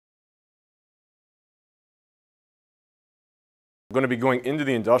I'm going to be going into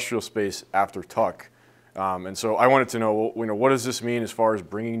the industrial space after Tuck. And so I wanted to know, what does this mean as far as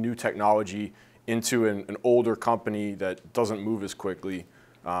bringing new technology into an older company that doesn't move as quickly?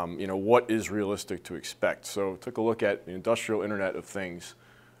 What is realistic to expect? So took a look at the industrial Internet of Things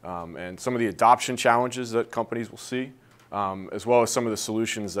and some of the adoption challenges that companies will see, as well as some of the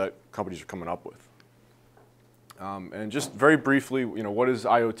solutions that companies are coming up with. And just very briefly, what is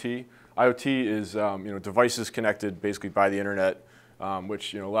IoT? IoT is devices connected basically by the internet,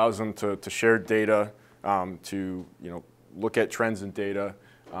 which allows them to share data, to look at trends in data,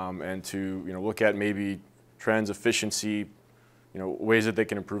 and to look at maybe trends, efficiency, ways that they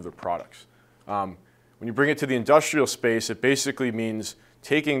can improve their products. When you bring it to the industrial space, it basically means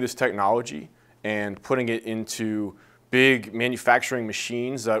taking this technology and putting it into big manufacturing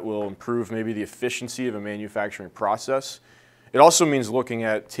machines that will improve maybe the efficiency of a manufacturing process. It also means looking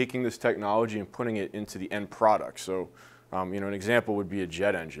at taking this technology and putting it into the end product. So, an example would be a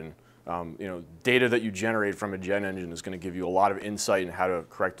jet engine. Data that you generate from a jet engine is going to give you a lot of insight in how to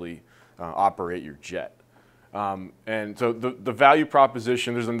correctly operate your jet. And so the value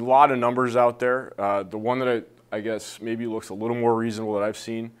proposition, there's a lot of numbers out there. The one that I guess maybe looks a little more reasonable that I've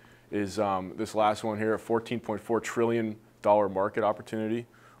seen is this last one here, a $14.4 trillion market opportunity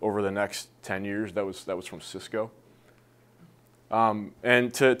over the next 10 years. That was from Cisco.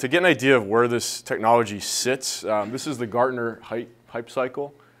 And to get an idea of where this technology sits, this is the Gartner hype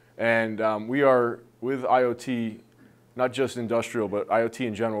cycle. And we are, with IoT, not just industrial, but IoT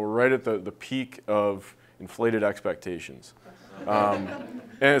in general, we're right at the peak of inflated expectations.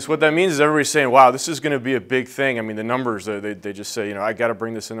 And what that means is everybody's saying, wow, this is going to be a big thing. I mean, the numbers, they just say, I got to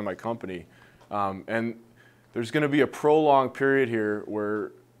bring this into my company. And there's going to be a prolonged period here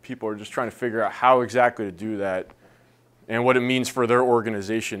where people are just trying to figure out how exactly to do that and what it means for their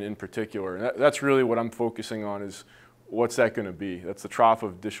organization in particular. And that's really what I'm focusing on, is what's that going to be? That's the trough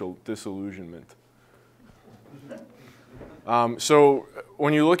of disillusionment. So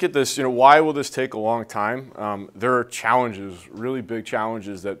when you look at this, why will this take a long time? There are challenges, really big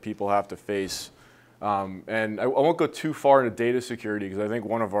challenges that people have to face. And I won't go too far into data security because I think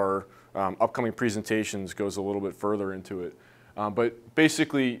one of our upcoming presentations goes a little bit further into it. But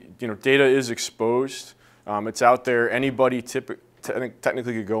basically, data is exposed. It's out there. Anybody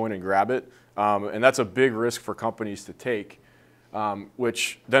technically could go in and grab it. And that's a big risk for companies to take.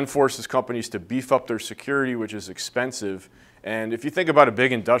 Which then forces companies to beef up their security, which is expensive. And if you think about a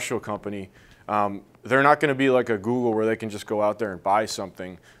big industrial company, they're not going to be like a Google where they can just go out there and buy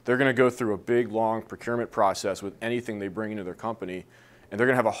something. They're going to go through a big, long procurement process with anything they bring into their company. And they're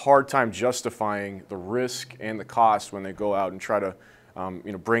going to have a hard time justifying the risk and the cost when they go out and try to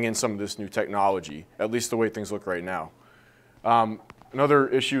bring in some of this new technology, at least the way things look right now. Another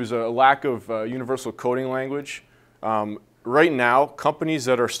issue is a lack of universal coding language. Right now, companies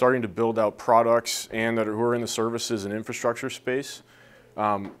that are starting to build out products and who are in the services and infrastructure space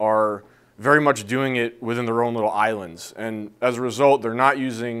are very much doing it within their own little islands. And as a result, they're not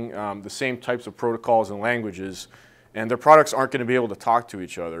using the same types of protocols and languages, and their products aren't going to be able to talk to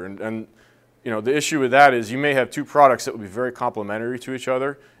each other. And the issue with that is you may have two products that would be very complementary to each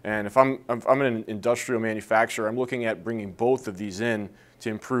other. And if I'm an industrial manufacturer, I'm looking at bringing both of these in to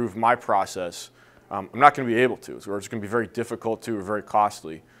improve my process. I'm not going to be able to, or it's going to be very difficult to, or very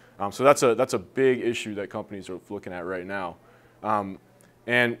costly. So that's a big issue that companies are looking at right now.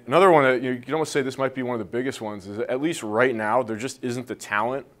 And another one that you can almost say this might be one of the biggest ones is that at least right now there just isn't the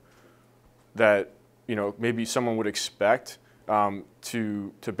talent that maybe someone would expect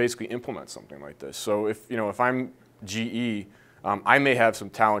to basically implement something like this. So if I'm GE, I may have some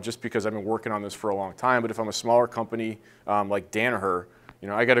talent just because I've been working on this for a long time. But if I'm a smaller company like Danaher,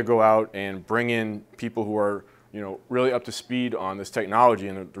 I got to go out and bring in people who are, really up to speed on this technology,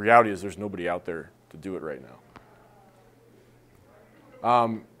 and the reality is there's nobody out there to do it right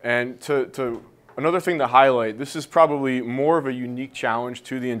now. And another thing to highlight, this is probably more of a unique challenge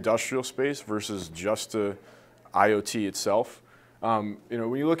to the industrial space versus just to IoT itself. When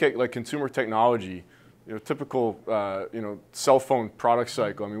you look at like consumer technology, typical cell phone product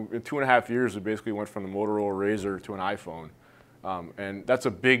cycle. I mean, in 2.5 years, it basically went from the Motorola Razr to an iPhone. And that's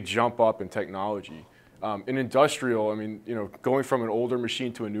a big jump up in technology. In industrial, I mean, going from an older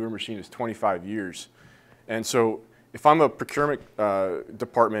machine to a newer machine is 25 years. And so if I'm a procurement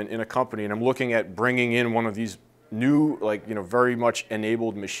department in a company and I'm looking at bringing in one of these new, very much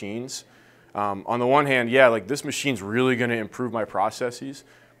enabled machines, on the one hand, yeah, this machine's really going to improve my processes.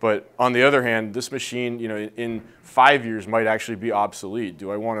 But on the other hand, this machine, in 5 years might actually be obsolete.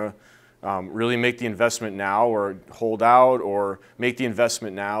 Do I want to really make the investment now, or hold out, or make the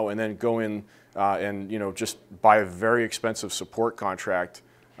investment now and then go in and just buy a very expensive support contract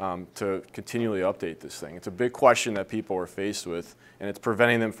to continually update this thing. It's a big question that people are faced with, and it's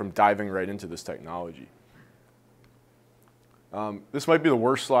preventing them from diving right into this technology. This might be the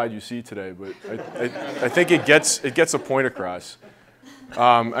worst slide you see today, but I think it gets a point across.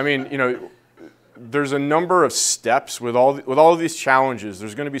 I mean, there's a number of steps with all of these challenges.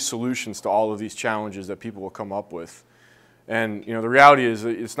 There's going to be solutions to all of these challenges that people will come up with. And the reality is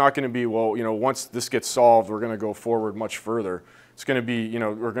that it's not going to be, well, once this gets solved, we're going to go forward much further. It's going to be,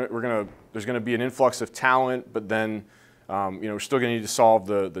 there's going to be an influx of talent, but then, we're still going to need to solve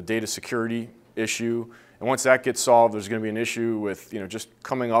the data security issue. And once that gets solved, there's going to be an issue with, just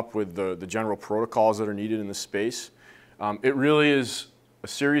coming up with the general protocols that are needed in this space. It really is a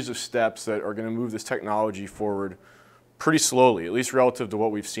series of steps that are going to move this technology forward pretty slowly, at least relative to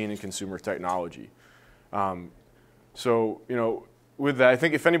what we've seen in consumer technology. So, with that, I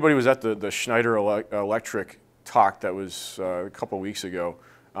think if anybody was at the Schneider Electric talk that was a couple weeks ago,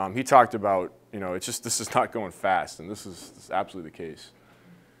 he talked about, this is not going fast, and this is absolutely the case.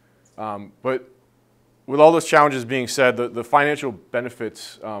 But with all those challenges being said, the financial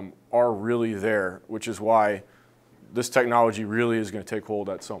benefits are really there, which is why this technology really is going to take hold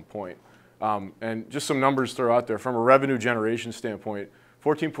at some point. And just some numbers to throw out there. From a revenue generation standpoint,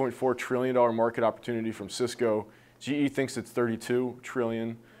 $14.4 trillion market opportunity from Cisco. GE thinks it's $32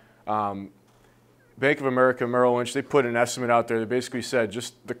 trillion. Bank of America, Merrill Lynch, they put an estimate out there that basically said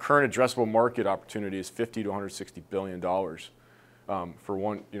just the current addressable market opportunity is $50 to $160 billion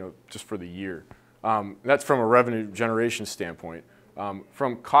just for the year. That's from a revenue generation standpoint.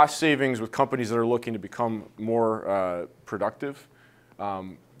 From cost savings with companies that are looking to become more productive,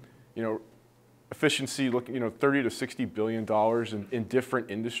 efficiency looking, $30 to $60 billion in different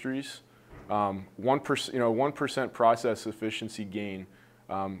industries. 1% process efficiency gain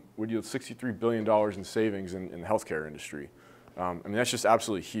would yield $63 billion in savings in the healthcare industry. I mean, that's just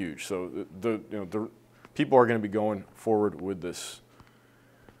absolutely huge. So the people are going to be going forward with this.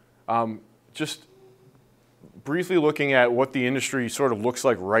 Just briefly looking at what the industry sort of looks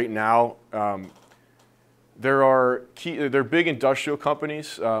like right now, there are big industrial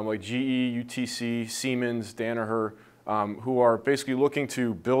companies like GE, UTC, Siemens, Danaher, who are basically looking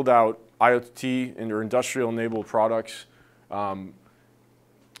to build out IoT and their industrial-enabled products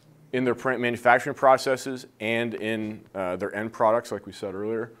in their manufacturing processes and in their end products, like we said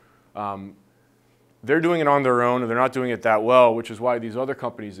earlier. They're doing it on their own, and they're not doing it that well, which is why these other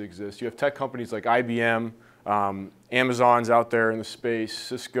companies exist. You have tech companies like IBM, Amazon's out there in the space,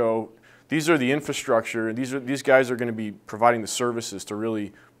 Cisco. These are the infrastructure. These guys are going to be providing the services to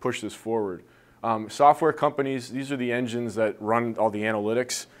really push this forward. Software companies, these are the engines that run all the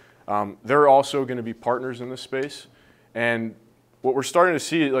analytics. They're also going to be partners in this space. And what we're starting to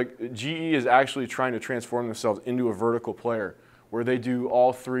see, like GE is actually trying to transform themselves into a vertical player where they do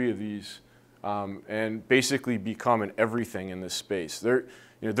all three of these and basically become an everything in this space. There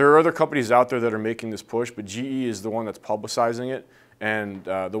are other companies out there that are making this push, but GE is the one that's publicizing it and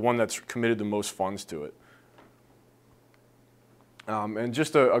the one that's committed the most funds to it. And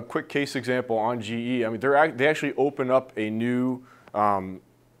just a quick case example on GE. I mean, they actually opened up a new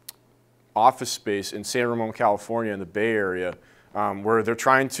office space in San Ramon, California, in the Bay Area, where they're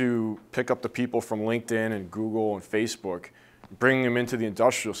trying to pick up the people from LinkedIn and Google and Facebook, bring them into the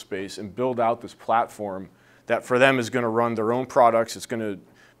industrial space and build out this platform that for them is going to run their own products. It's going to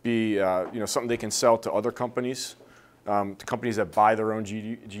be something they can sell to other companies, to companies that buy their own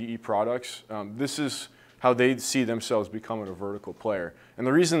GE products. This is how they see themselves becoming a vertical player. And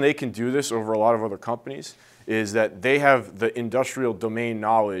the reason they can do this over a lot of other companies is that they have the industrial domain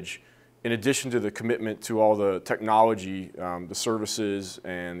knowledge in addition to the commitment to all the technology, the services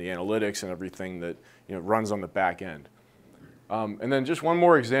and the analytics and everything that runs on the back end. And then just one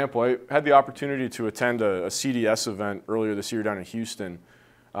more example. I had the opportunity to attend a CDS event earlier this year down in Houston.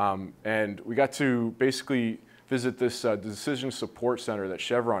 And we got to basically visit this decision support center that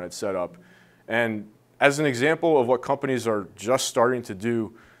Chevron had set up. And as an example of what companies are just starting to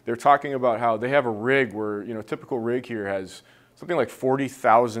do, they're talking about how they have a rig where, a typical rig here has something like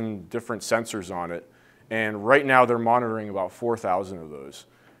 40,000 different sensors on it. And right now they're monitoring about 4,000 of those.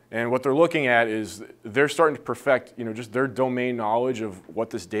 And what they're looking at is they're starting to perfect, just their domain knowledge of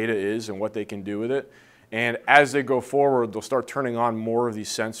what this data is and what they can do with it. And as they go forward, they'll start turning on more of these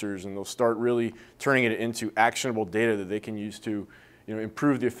sensors, and they'll start really turning it into actionable data that they can use to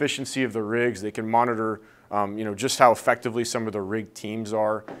improve the efficiency of the rigs. They can monitor just how effectively some of the rig teams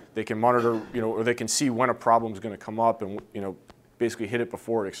are. They can monitor, or they can see when a problem is going to come up and basically hit it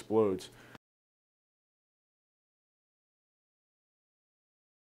before it explodes.